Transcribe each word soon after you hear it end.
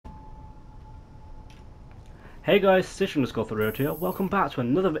Hey guys, Stitch Gotham here. Welcome back to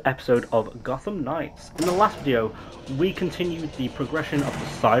another episode of Gotham Knights. In the last video, we continued the progression of the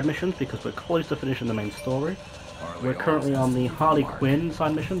side missions because we're close to finishing the main story. We're currently on the Harley Quinn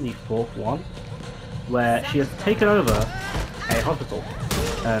side mission, the fourth one, where she has taken over a hospital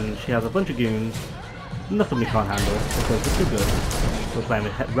and she has a bunch of goons. Nothing we can't handle because we're too good. We're playing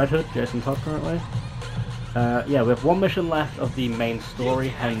with Red Hood, Jason Todd currently. Yeah, we have one mission left of the main story,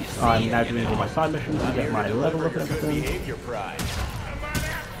 hence I'm now doing all my side missions to get my level up and everything.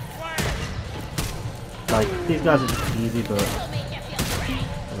 Like, these guys are just easy, but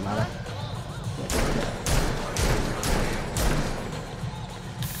doesn't matter.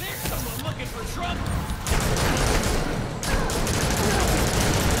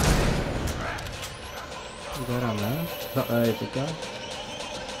 You go down there. Is that a big guy?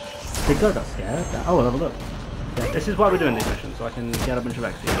 Big guy got scared. Oh, we'll have a look. Yeah, this is why we're doing these missions, so I can get a bunch of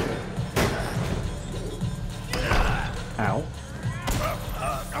XP. Ow.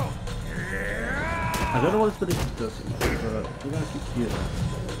 I don't know what this ability does so much, but we're gonna keep using it.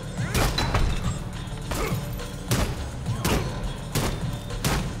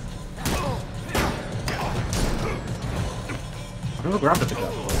 I've never grabbed a big guy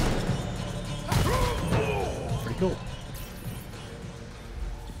before. Pretty cool.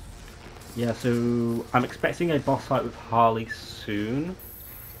 Yeah, so I'm expecting a boss fight with Harley soon.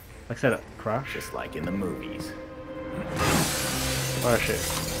 Like I said, it crashed. Just like in the movies. Where is she?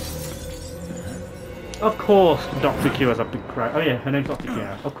 Of course, Dr. Q has a big crowd. Oh yeah, her name's Dr. Q.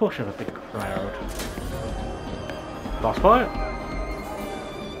 Of course she has a big crowd. Boss fight?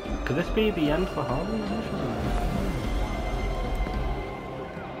 Could this be the end for Harley?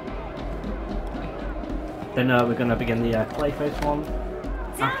 Then we're going to begin the Clayface one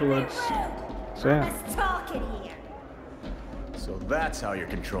afterwards. So yeah. So that's how you're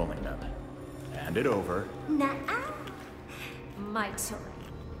controlling them. Hand it over. Nuh-uh. My turn.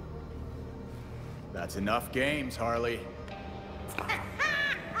 That's enough games, Harley. Like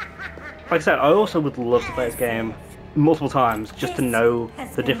I said, I also would love to play this game multiple times just to know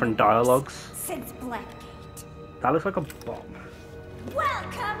the different dialogues. Since Blackgate. That looks like a bomb.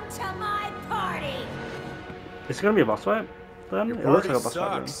 Welcome to my party. Is it going to be a boss fight? Then Your it looks party like a boss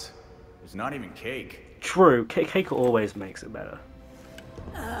fight. sucks. There's not even cake. True, cake always makes it better.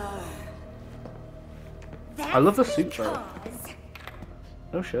 I love the suit though.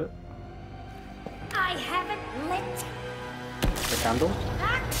 Oh shit. I haven't lit The candle?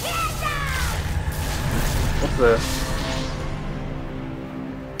 a candle! What's this?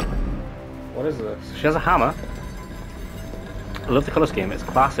 What is this? She has a hammer. I love the colour scheme, it's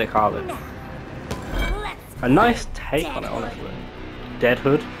classic Harley. A nice take on it, honestly. Dead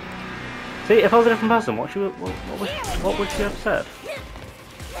Hood. See, if I was a different person, what would she have said?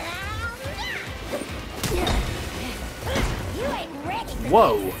 You ain't ready for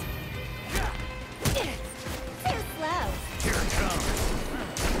Whoa! Too slow.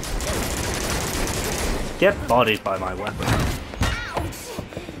 Get bodied by my weapon. Ouch!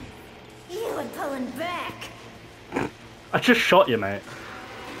 You were pulling back. I just shot you, mate.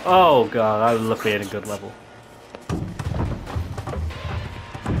 Oh god, I was luckily at a good level.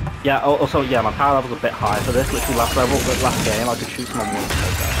 Yeah, also, yeah, my power level's a bit high for this. Literally last level, but last game, I could shoot someone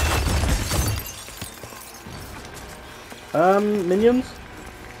once. Minions?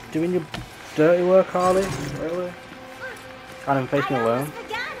 Doing your dirty work, Harley? Really? Can't even face me alone.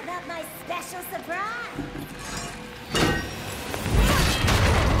 Forgot about my special surprise.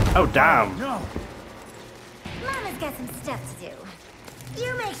 Oh, damn! No! Mama's got some stuff to do.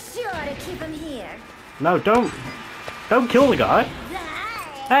 You make sure to keep him here. No, don't kill the guy!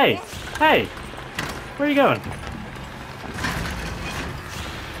 Hey! Hey! Where are you going?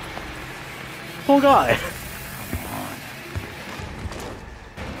 Poor guy!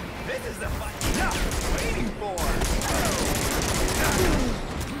 This is the fight I've been waiting for!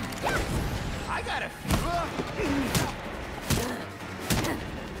 I got it!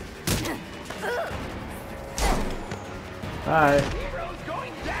 Alright. Heroes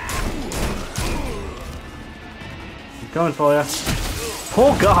going down! I'm going for you.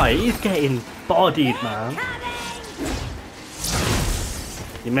 Poor guy, he's getting bodied, man.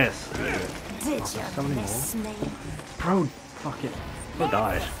 You missed. Did so many miss me? Bro, fuck it. Bro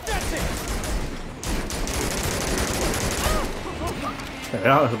died. There we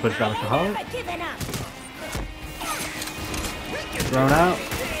are, there's a bunch of damage to Harley. Never given up. Thrown out.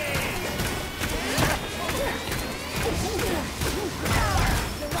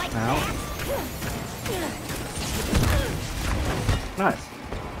 Out. Nice.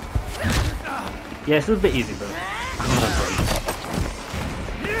 Yeah, it's a bit easy, but I'm not great.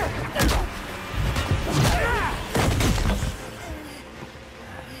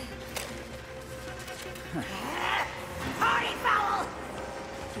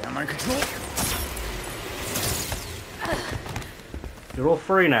 You're all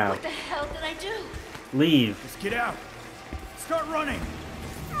free now. What the hell did I do? Leave. Just get out. Start running.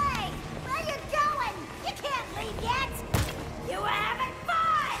 Hey, where you going? You can't leave yet. You were having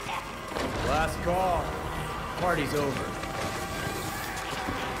fun. Last call. Party's over.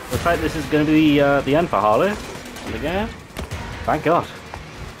 Looks like this is going to be the end for Harley in the game. Thank God.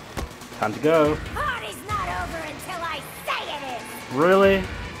 Time to go. Party's not over until I say it is. Really?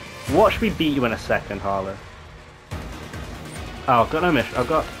 Watch me beat you in a second, Harley. Oh, I've got no mission. I've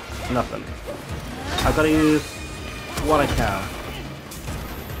got nothing. I've got to use what I can.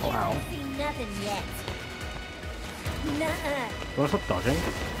 Wow. See nothing yet. Nuh-uh. Do I stop dodging?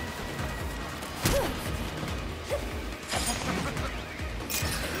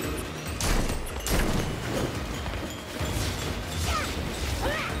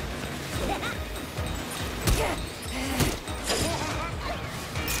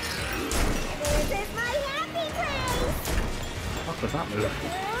 This is my happy place. What was that move?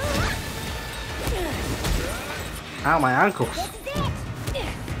 Ow, my ankles.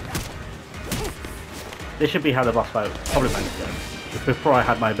 This should be how the boss fight probably went to go. Before I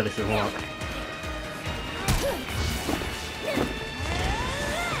had my abilities unlocked.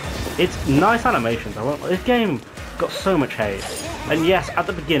 It's nice animations. This game got so much hate. And yes, at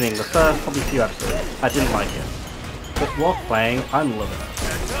the beginning, the first probably few episodes, I didn't like it. But while playing, I'm loving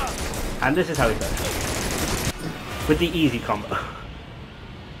it. And this is how we finish. With the easy combo.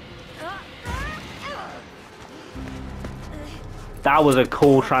 That was a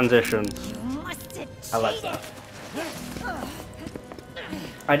cool transition. I like that.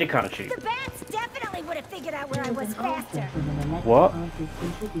 I did kind of cheat. The bats definitely would have figured out where I was faster. What?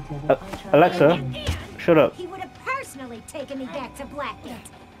 Alexa, shut up. He would have personally taken me back to Blackgate.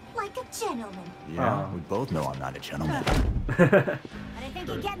 Like a gentleman. Yeah, we both know I'm not a gentleman. But I think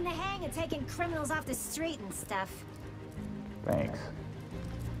you're getting the hang of taking criminals off the street and stuff. Thanks.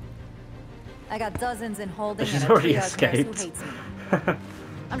 I got dozens in holding She's and a already triage nurse who escaped. hates me.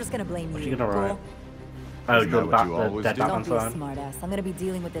 I'm just gonna blame What's you. she gonna write? Cool? Oh, Isn't that you're what back you the always dead do? Batman Don't be a sign. smartass. I'm gonna be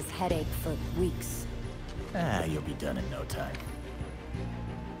dealing with this headache for weeks. Ah, you'll be done in no time.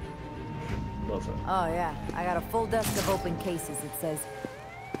 What's it? Oh yeah, I got a full desk of open cases. It says,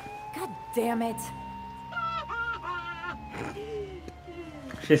 God damn it!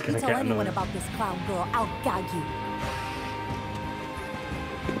 She's You gonna tell get anyone annoyed. about this clown girl, I'll gag you.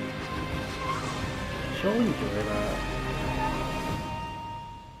 She'll enjoy that.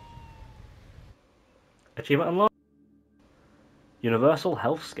 Achievement unlocked. Universal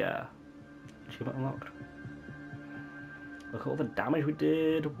health scare. Achievement unlocked. Look at all the damage we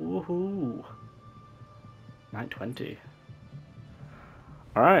did. Woohoo. 920.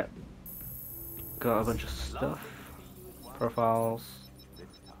 Alright. Got a bunch of stuff. Profiles.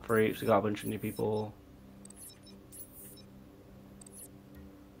 Freaks. We got a bunch of new people.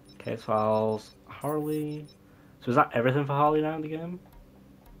 Case files. Harley. So is that everything for Harley now in the game?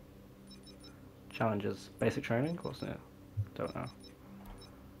 Challenges. Basic training? What's new? Don't know.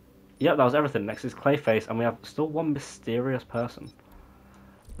 Yep, that was everything. Next is Clayface, and we have still one mysterious person.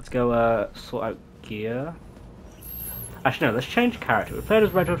 Let's go sort out gear. Actually, no, let's change character. We've played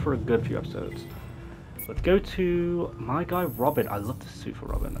as Red Hood for a good few episodes. Let's go to my guy Robin. I love this suit for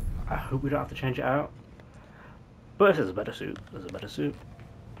Robin. I hope we don't have to change it out. But if there's a better suit, there's a better suit.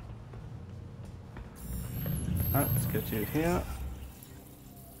 Alright, let's go to here.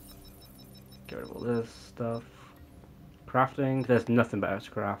 Get rid of all this stuff. Crafting. There's nothing better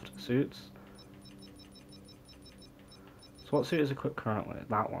to craft suits. So what suit is equipped currently?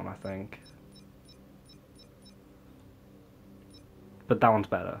 That one, I think. But that one's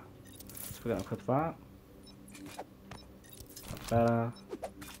better. So we're going to equip that. That's better.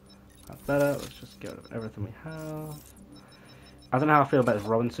 That's better. Let's just get rid of everything we have. I don't know how I feel about this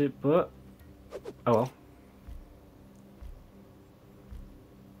Robin suit, but... oh well.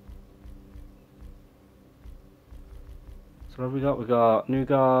 So what have we got? We got New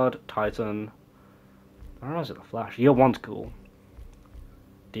Guard, Titan. I don't know, is it the Flash? Year 1's cool.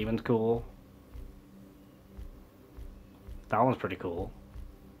 Demon's cool. That one's pretty cool.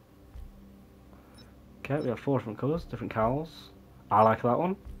 Okay, we have 4 different colours, different cowls. I like that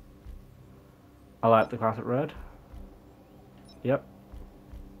one. I like the classic red. Yep.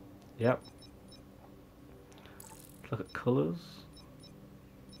 Yep. Let's look at colours.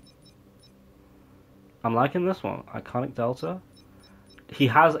 I'm liking this one. Iconic Delta. He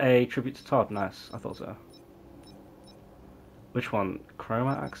has a tribute to Todd. Nice. I thought so. Which one?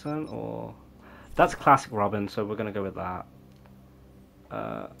 Chroma accent or... That's classic Robin, so we're going to go with that.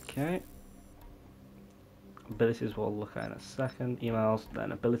 Okay. Abilities we'll look at in a second. Emails,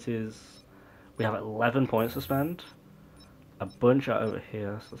 then abilities. We have 11 points to spend. a bunch are over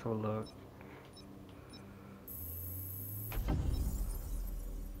here, so let's have a look.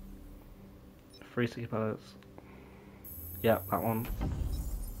 Free sticky pellets. Yeah, that one.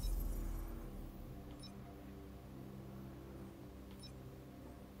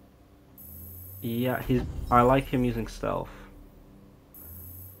 Yeah, I like him using stealth.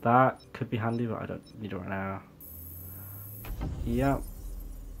 That could be handy, but I don't need it right now. Yeah.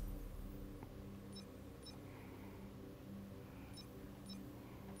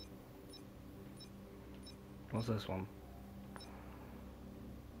 What's this one?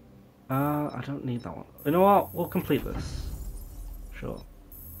 I don't need that one. You know what? We'll complete this. Sure.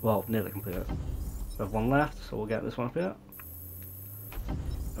 Well, nearly complete it. We have one left, so we'll get this one up here.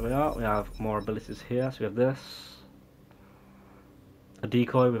 There we are. We have more abilities here. So we have this. A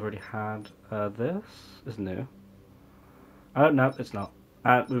decoy. We've already had. This is new. Oh no, it's not.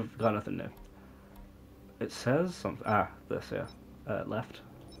 We've got nothing new. It says something. This here. Left.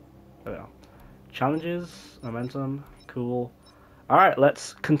 There we are. Challenges, momentum, cool. Alright,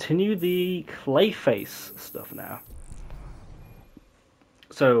 let's continue the Clayface stuff now.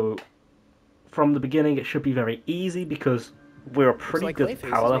 So, from the beginning it should be very easy because we're a pretty good Clayface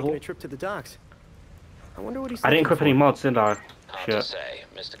power is level. making a trip to the docks. I wonder what he's I didn't looking equip any for. mods, didn't I? Hard Shit. to say.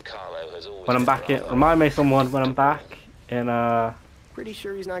 Mr. Carlo has always When I'm been back in, rather remind me someone when I'm back in, Pretty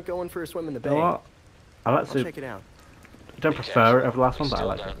sure he's not going for a swim in the bay. you know what? I like I'll to, check it out. I don't prefer it over the last one, We but I still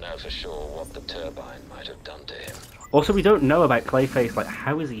like it. don't know for sure what the turbine might have done to him. Also, we don't know about Clayface, like,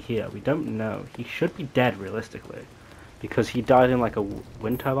 how is he here? We don't know. He should be dead, realistically. Because he died in, like, a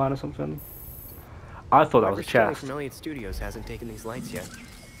wind turbine or something. I thought that was a Whoever's stealing chest. from Elliot Studios hasn't taken these lights yet.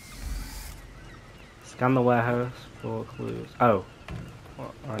 Scan the warehouse for clues. Oh.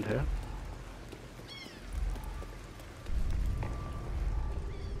 What, around here?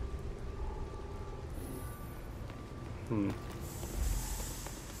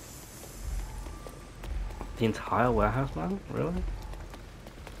 The entire warehouse, man? Really?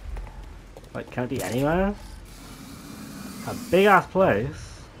 Like, can it be anywhere? A big ass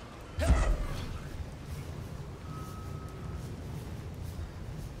place.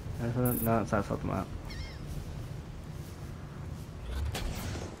 Anything? No, it's outside the map.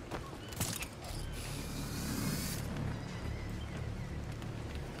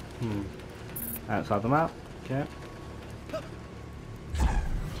 Outside the map. Okay.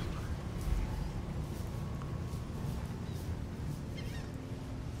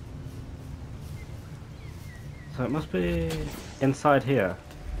 So it must be inside here.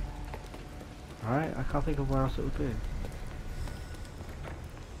 Alright, I can't think of where else it would be.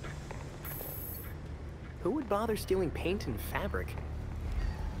 Who would bother stealing paint and fabric?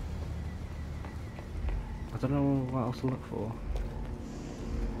 I don't know what else to look for.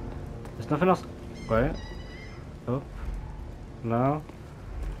 There's nothing else. Wait. Up. No.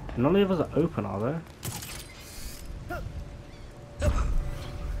 None of the others are open, are they? That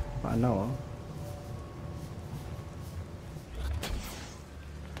I know of.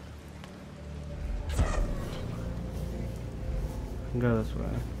 I can go this way.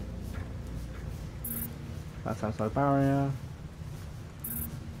 That's outside the barrier.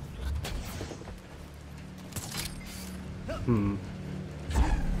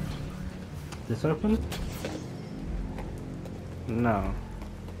 This open? No.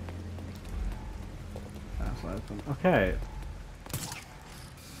 That's not open. Okay.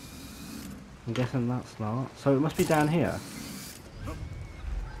 I'm guessing that's not. So it must be down here.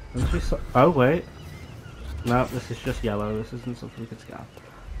 It must be so oh wait. No, this is just yellow. This isn't something we could scan.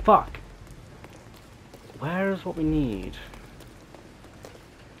 Fuck! Where is what we need?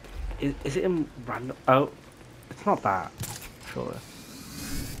 Is it in random? Oh, it's not that. Surely.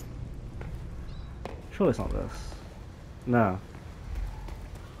 Surely it's not this. No.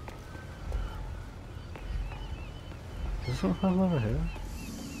 Is there something over here?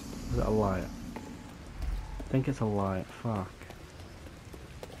 Is it a light? I think it's a light. Fuck.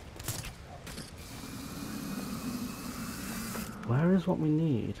 Where is what we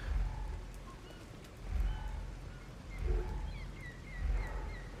need?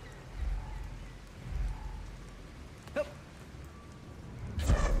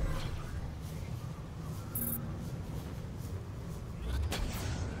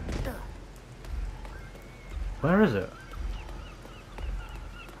 Where is it?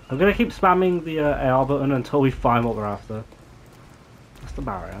 I'm gonna keep spamming the AR button until we find what we're after. That's the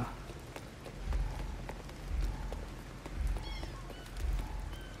barrier.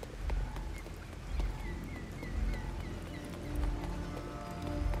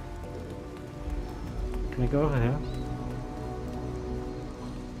 Can we go over here?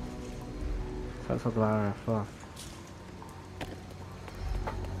 That's not the barrier, fuck.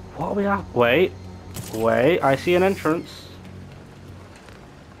 What are we at? Wait. Wait, I see an entrance.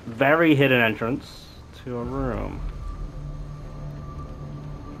 Very hidden entrance to a room.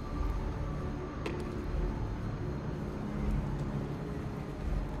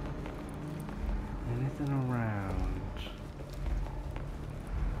 Anything around?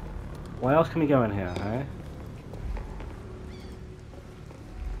 Where else can we go in here, eh?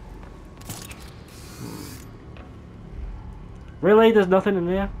 Really? There's nothing in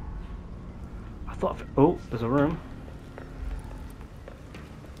here? I thought... Oh, there's a room.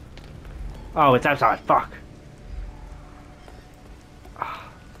 Oh, it's outside. Fuck. Ah.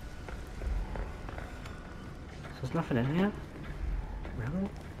 There's nothing in here? Really?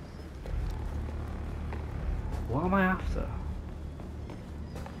 What am I after?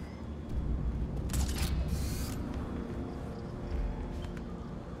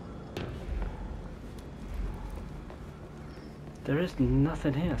 There is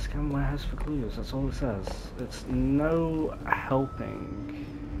nothing here. Scan warehouse for clues. That's all it says. It's no helping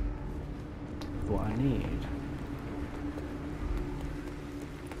what I need.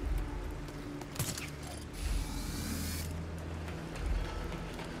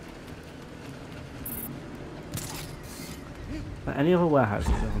 Are any other warehouses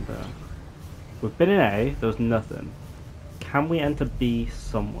around there? We've been in A. There was nothing. Can we enter B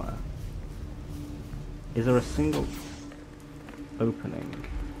somewhere? Is there a single opening?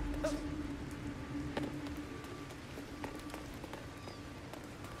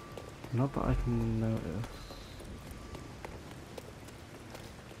 Not that I can notice.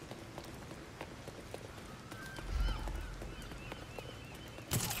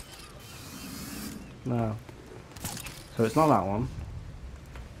 No. So it's not that one.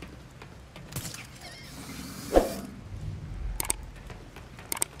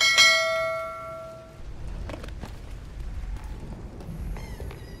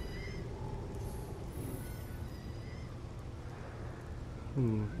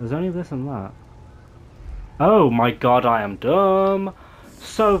 There's only this and that. Oh my god, I am dumb.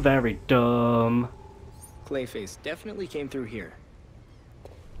 So very dumb. Clayface definitely came through here.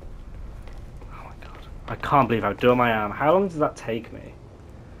 Oh my god. I can't believe how dumb I am. How long does that take me?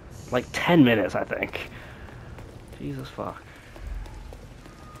 Like 10 minutes, I think. Jesus fuck.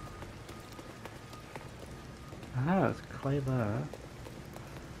 Ah, there's clay there.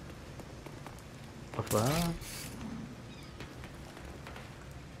 Up there.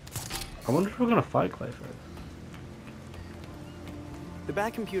 I wonder if we're gonna fight Clayface. The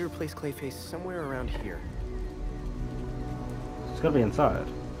back computer placed Clayface somewhere around here. It's gotta be inside.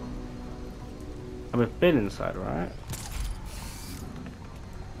 And we've been inside, right?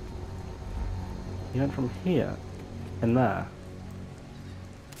 He went from here and there.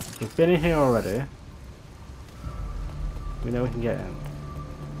 We've been in here already. We know we can get in.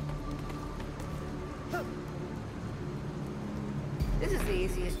 This is the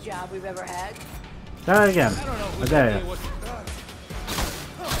easiest job we've ever had. Try it again. I dare you.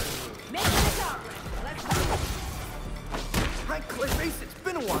 Make it up. Let's go. Right, Clayface, it's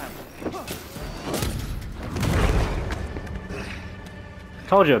been a while.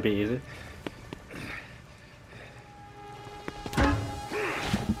 Told you it'd be easy.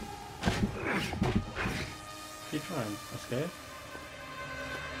 Keep trying. Escape.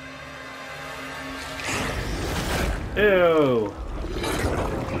 Ew.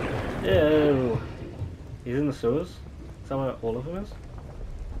 Ew. He's in the sewers? Is that where all of them is?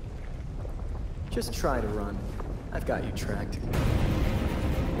 Just try to run. I've got you tracked.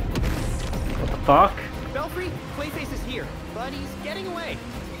 What the fuck? Belfry, Clayface is here, but he's getting away.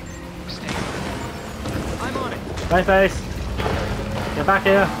 I'm on it. Clayface! Get back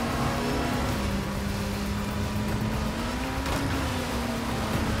here!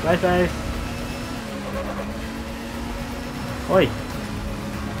 Clayface! Oi!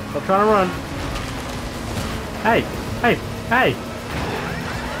 Stop trying to run! Hey! Hey! Hey!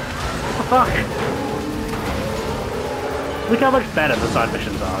 What the fuck? Look how much better the side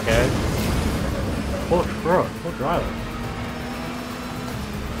missions are, okay? Poor truck, poor driver.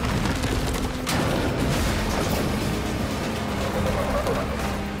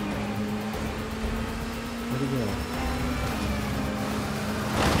 Where'd he go?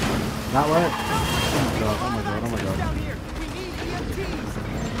 That way? Oh my god, oh my god, oh my god. Down here. We need EMTs.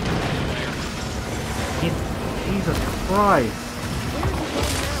 Jesus Christ!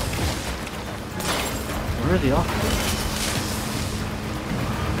 Where is he off to?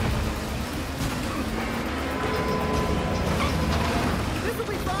 This'll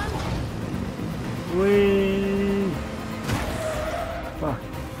be fun. Whee! Fuck.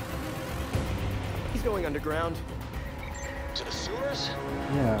 He's going underground. To the sewers?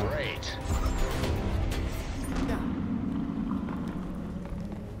 Yeah. Great.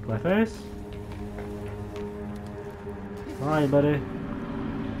 Clayface? Alright, buddy. You're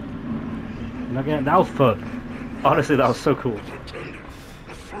not getting... That was fun. Honestly, that was so cool.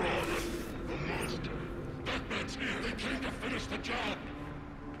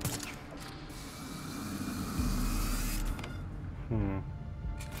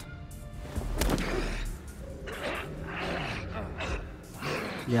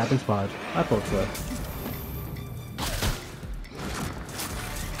 Yeah, I've been spied. I thought so.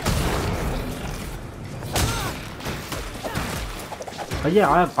 Oh yeah,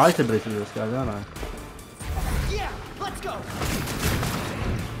 I have ice ability to this guy, don't I? Yeah, let's go.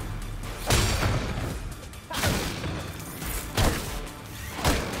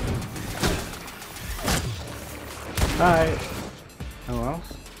 Hi. Anyone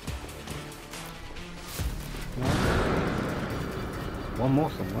else? No? One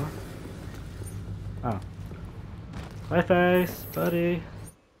more somewhere. Oh. Clayface, buddy.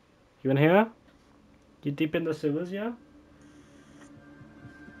 You in here? You deep in the sewers, yeah?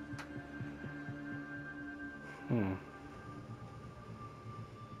 Hmm.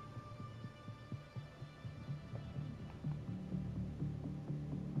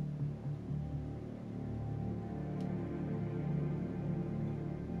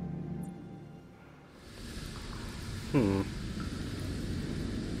 Hmm.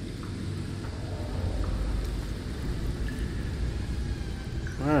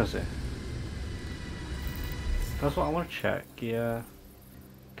 Where is it? That's what I want to check, yeah.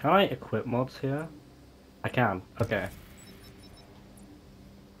 Can I equip mods here? I can, okay.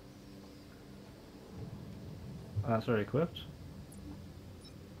 That's already equipped?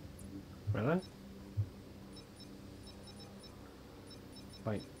 Really?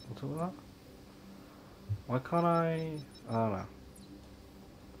 Wait, what's up with that? Why can't I... I don't know.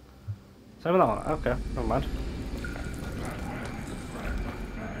 Same with that one, okay, never mind.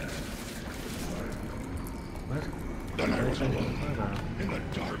 Where's... In the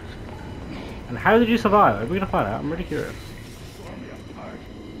dark. And how did you survive? Are we gonna find out? I'm really curious.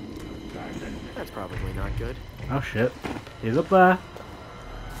 That's probably not good. Oh shit. He's up there.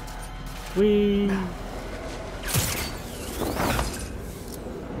 Whee!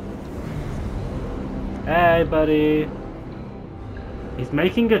 Hey buddy! He's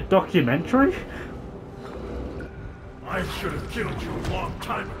making a documentary? I should have killed you a long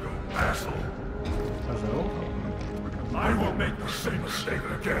time ago, asshole. That's all. I won't make the same mistake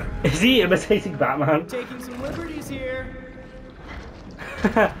again. Is he imitating Batman? Taking some liberties here.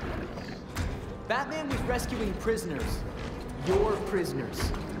 Batman was rescuing prisoners. Your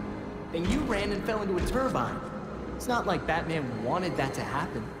prisoners. And you ran and fell into a turbine. It's not like Batman wanted that to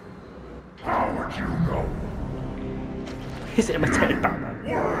happen. How would you know? He's imitating Batman.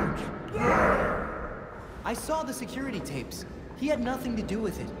 Weren't there? I saw the security tapes. He had nothing to do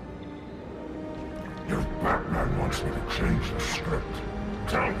with it. If Batman wants me to change the script,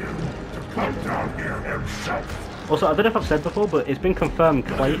 tell him to come down here himself. Also, I don't know if I've said before, but it's been confirmed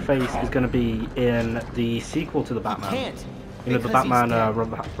Clayface is going to be in the sequel to the Batman. Can't. You know, the Because he's Batman, dead.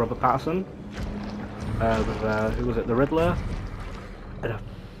 Robert Pattinson. With, who was it? The Riddler. And,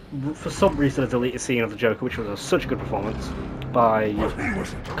 for some reason, a deleted scene of the Joker, which was such a good performance by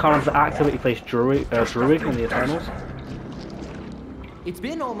kind of the actor that he plays Druid in the Eternals. It's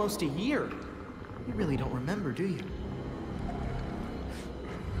been almost a year. You really don't remember, do you?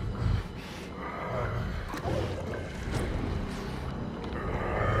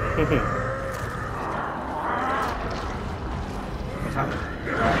 What's happening?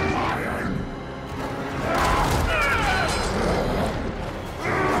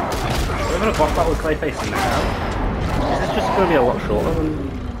 We're gonna boss battle with Clayface now. Is this just gonna be a lot shorter than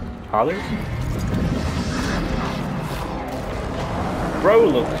Harley's? Bro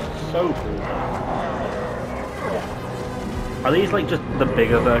looks so cool. Are these like just the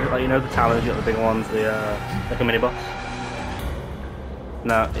bigger version? Like, you know, the talons, you got the bigger ones, the like a mini boss?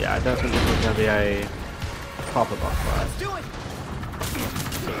 No, yeah, I don't think this is gonna be a proper boss fight. Let's do it!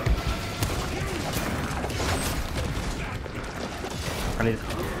 I need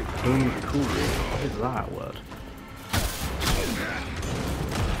cool. What is that word?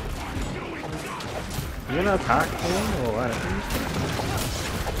 You gonna attack him or what?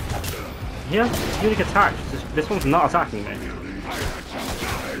 Yeah, unique attack. This one's not attacking me.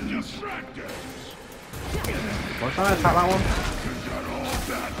 Why can't I attack that one?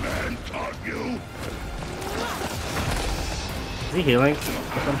 Is he healing or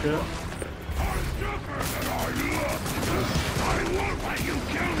some shit?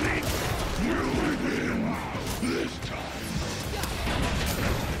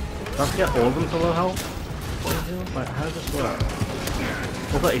 Do I have to get all of them to low health? Like, how does this work?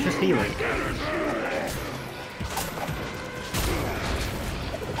 Oh, look, he's just healing.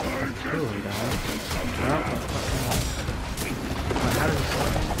 Cooling down. No, how does this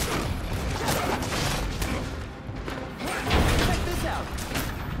work? Check this out.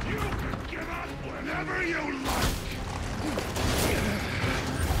 You can give up whenever you like.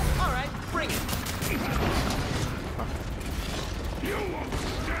 All right, bring it. You won't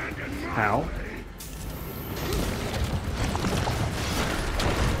stand in my How? way.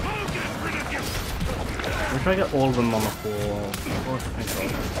 I'll get rid of you. I'm trying to get all of them on the floor.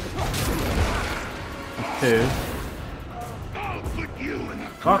 That's two. I'll put you in a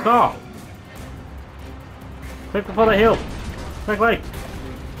Fuck off! Quick before they heal! Quickly!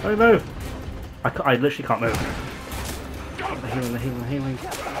 Let me move! I literally can't move. They're healing, they're healing, they're healing.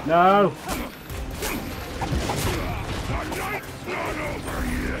 No! The night's not over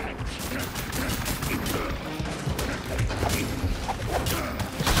yet.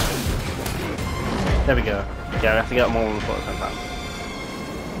 There we go. Yeah, we have to get them all on the floor at the same time.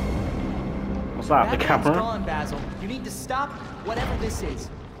 What's that? The Batman's camera? gone, Basil. You need to stop whatever this is.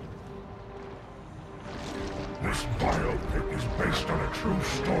 This biopic is based on a true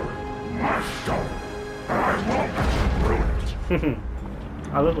story. My story. And I won't let you ruin it.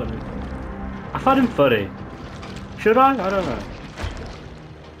 I love Winnie. I find him funny. Should I? I don't know.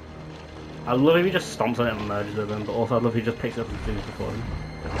 I love if he just stomps on it and merges with them, but also I love if he just picks it up and finishes before him.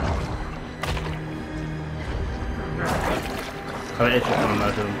 Oh, it's just gonna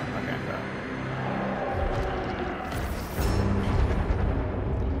merge with them. Okay, fair.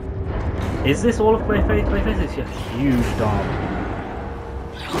 Is this all of Clayface? Clayface is a huge dog.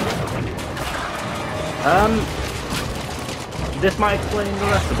 This might explain the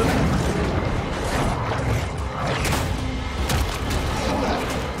rest of it.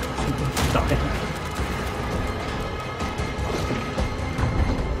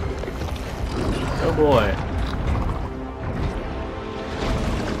 Oh boy.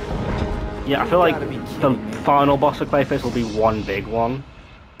 Yeah, I feel like the final boss of Clayface will be one big one.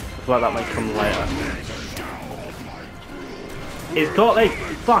 I feel like that might come later. It's got like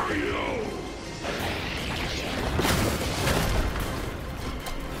fuck.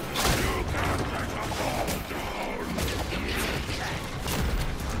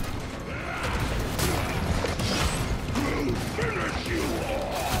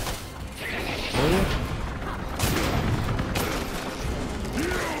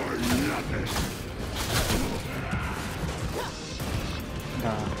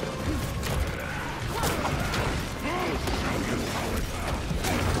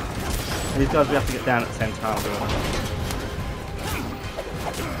 These guys we have to get down at the same time.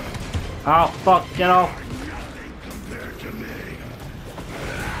 Oh fuck, get off!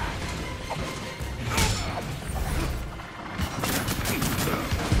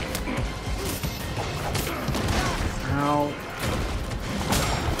 Ow.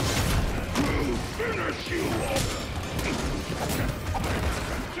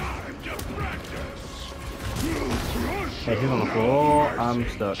 Okay, he's on the floor. I'm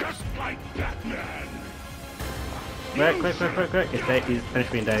stuck. Quick. He's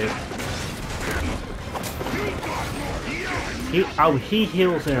finished being dazed. He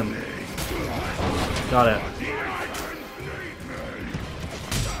heals him. Got it.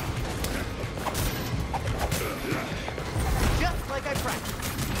 Just like I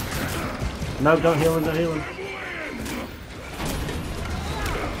practiced. No, don't heal him, don't heal him.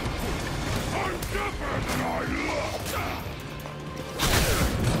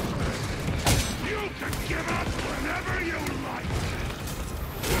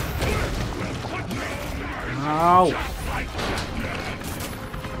 Ow!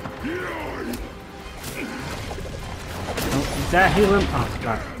 Is that heal him? Oh,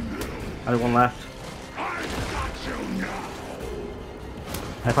 God. Only one left.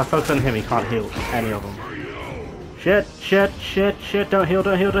 If I focus on him, he can't heal any of them. Shit. Don't heal.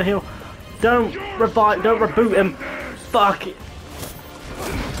 Don't revive, don't reboot him. Fuck it.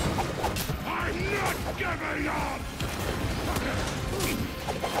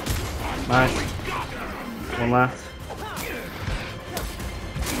 Nice. One left.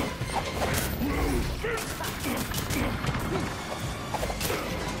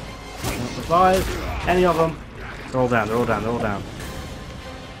 Don't revive any of them. They're all down.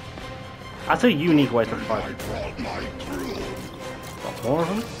 That's a unique way to fight people. Got more of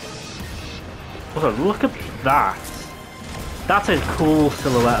them? Also, look at that. That's a cool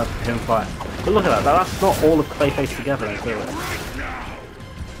silhouette of him fighting. But look at that, that's not all of Clayface together, clearly.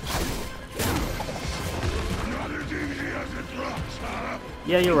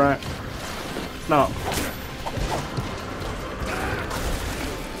 Yeah, you're right. It's not.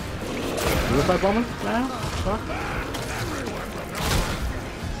 suicide bombing now? Fuck.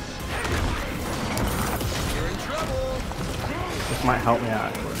 You're in trouble. This might help me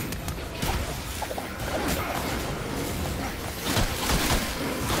out actually.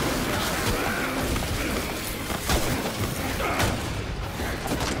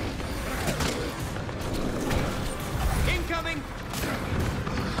 Incoming.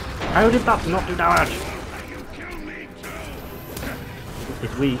 How did that not do damage?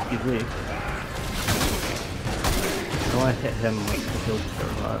 He's weak, he's weak. I want to hit him with he'll just get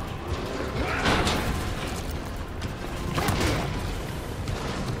revived.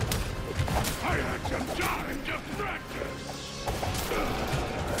 I had some time to practice.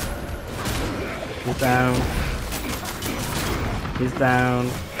 He's down. He's down.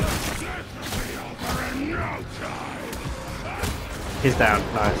 He's down,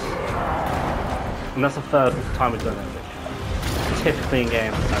 nice. And that's the third time we've done it. Typically in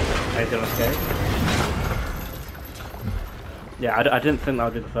games, anything on escape. Yeah, I didn't think that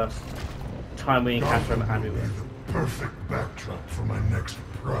would be the first time we encounter him and we win. The perfect backdrop for my next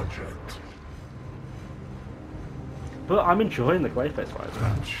project. But I'm enjoying the Clayface fight.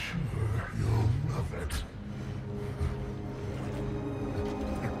 I'm sure you'll love it.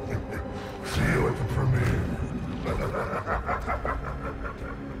 See you at the premiere.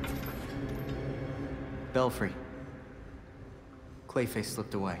 Belfry. Clayface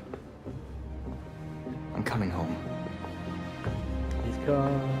slipped away. I'm coming home. He's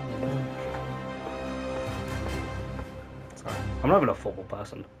gone. Sorry, I'm not even a football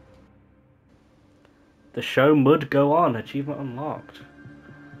person. The show mud go on. Achievement unlocked.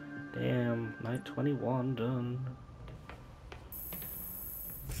 Damn, night 21 done.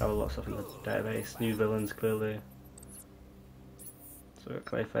 Have a lot of stuff in the database. New villains clearly. So we've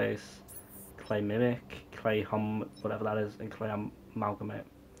got Clayface, Clay Mimic, Clay Hum, whatever that is, and Clay Amalgamate.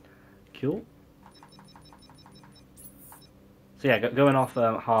 Cool. So yeah, going off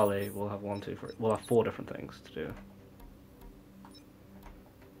Harley, we'll have we'll have 4 different things to do.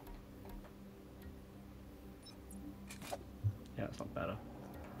 Yeah, it's not better.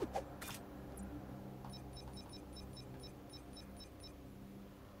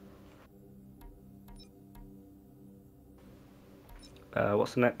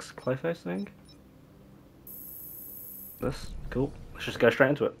 What's the next Clayface thing? This? Cool. Let's just go straight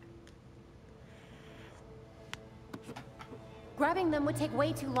into it. Grabbing them would take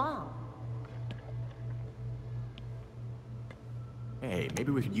way too long. Hey,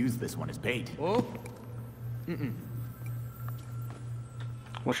 maybe we could use this one as bait. Whoa.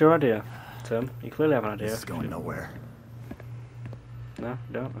 What's your idea, Tim? You clearly have an idea. This is going nowhere. No,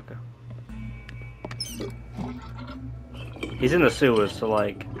 you don't? Okay. He's in the sewers, so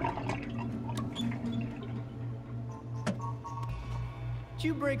like... Did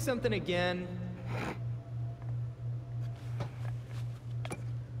you break something again?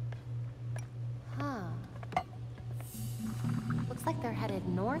 Huh. Looks like they're headed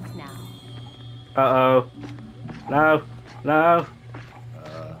north now. Uh-oh. No. No.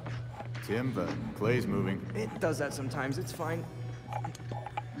 Tim, Clay's moving. It does that sometimes, it's fine.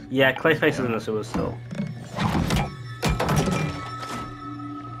 Yeah, Clayface is in the sewers still.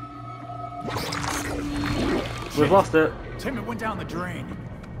 We've lost it. Tim, it went down the drain.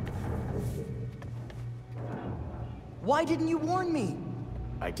 Why didn't you warn me?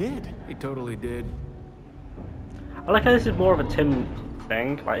 I did. He totally did. I like how this is more of a Tim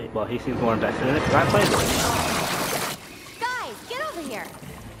thing. Like, well, he seems more invested in it because I played it. Guys, get over here!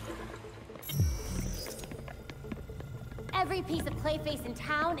 Every piece of Clayface in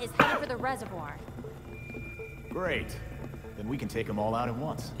town is headed for the reservoir. Great. Then we can take them all out at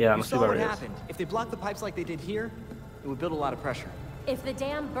once. Yeah, You must be saw where what it is. happened. If they blocked the pipes like they did here, it would build a lot of pressure. If the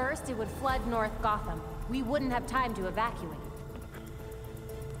dam burst, it would flood North Gotham. We wouldn't have time to evacuate.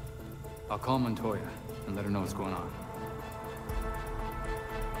 I'll call Montoya and let her know what's going on.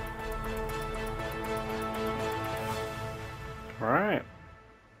 Alright.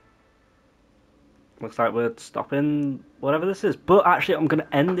 Looks like we're stopping whatever this is. But actually, I'm going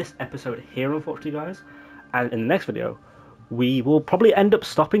to end this episode here, unfortunately, guys. And in the next video, we will probably end up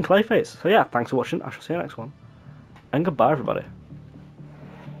stopping Clayface. So yeah, thanks for watching. I shall see you next one. And goodbye, everybody.